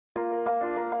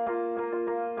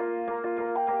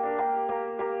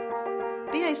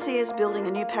BAC is building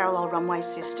a new parallel runway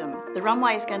system. The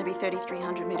runway is going to be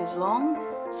 3,300 metres long,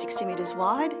 60 metres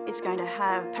wide. It's going to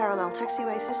have parallel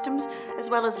taxiway systems as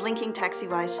well as linking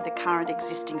taxiways to the current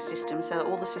existing system so that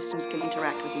all the systems can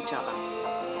interact with each other.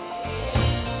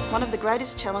 One of the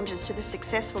greatest challenges to the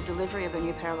successful delivery of the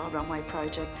new parallel runway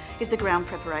project is the ground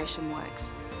preparation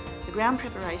works. The ground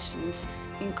preparations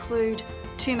include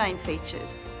two main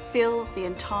features. Fill the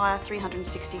entire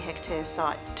 360 hectare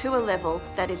site to a level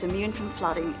that is immune from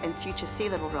flooding and future sea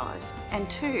level rise. And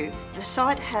two, the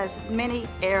site has many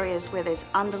areas where there's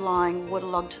underlying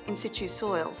waterlogged in situ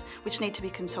soils which need to be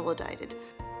consolidated.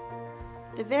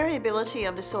 The variability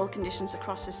of the soil conditions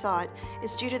across the site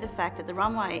is due to the fact that the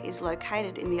runway is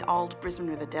located in the old Brisbane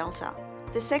River Delta.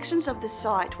 The sections of the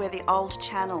site where the old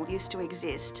channel used to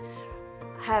exist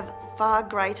have far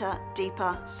greater,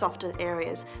 deeper, softer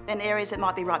areas than areas that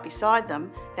might be right beside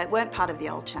them that weren't part of the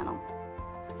old channel.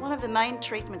 One of the main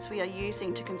treatments we are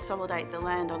using to consolidate the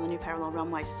land on the new parallel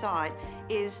runway site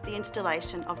is the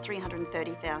installation of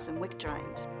 330,000 wick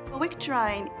drains. A wick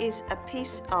drain is a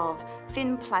piece of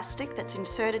thin plastic that's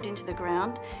inserted into the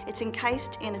ground. It's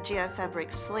encased in a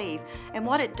geofabric sleeve, and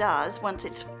what it does once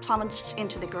it's plunged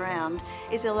into the ground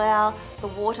is allow the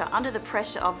water under the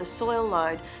pressure of the soil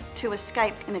load to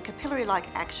escape in a capillary-like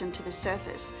action to the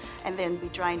surface and then be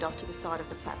drained off to the side of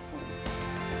the platform.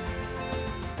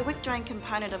 The wick drain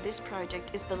component of this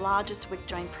project is the largest wick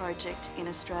drain project in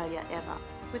Australia ever.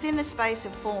 Within the space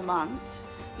of 4 months,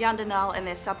 Yundanal and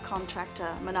their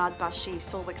subcontractor Menard Bashi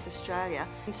South Australia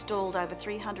installed over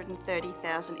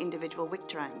 330,000 individual wick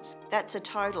drains. That's a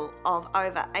total of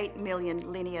over 8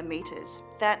 million linear metres.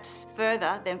 That's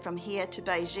further than from here to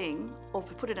Beijing, or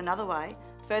to put it another way,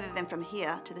 further than from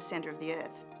here to the centre of the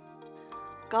Earth.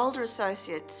 Golder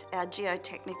Associates, our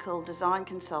geotechnical design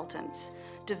consultants,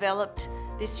 developed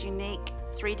this unique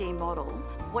 3D model.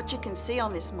 What you can see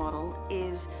on this model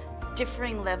is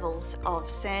differing levels of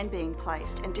sand being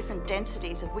placed and different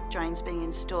densities of wick drains being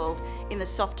installed in the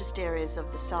softest areas of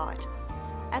the site.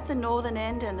 At the northern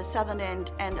end and the southern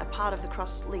end and a part of the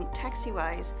cross-linked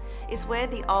taxiways is where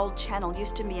the old channel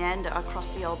used to meander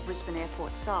across the old Brisbane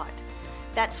Airport site.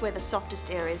 That's where the softest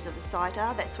areas of the site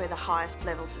are, that's where the highest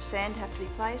levels of sand have to be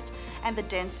placed and the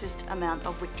densest amount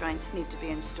of wick drains need to be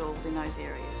installed in those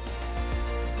areas.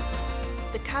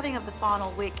 The cutting of the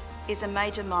final wick is a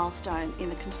major milestone in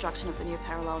the construction of the new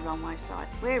parallel runway site.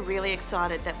 We're really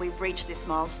excited that we've reached this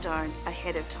milestone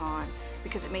ahead of time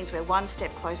because it means we're one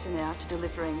step closer now to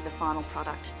delivering the final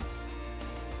product.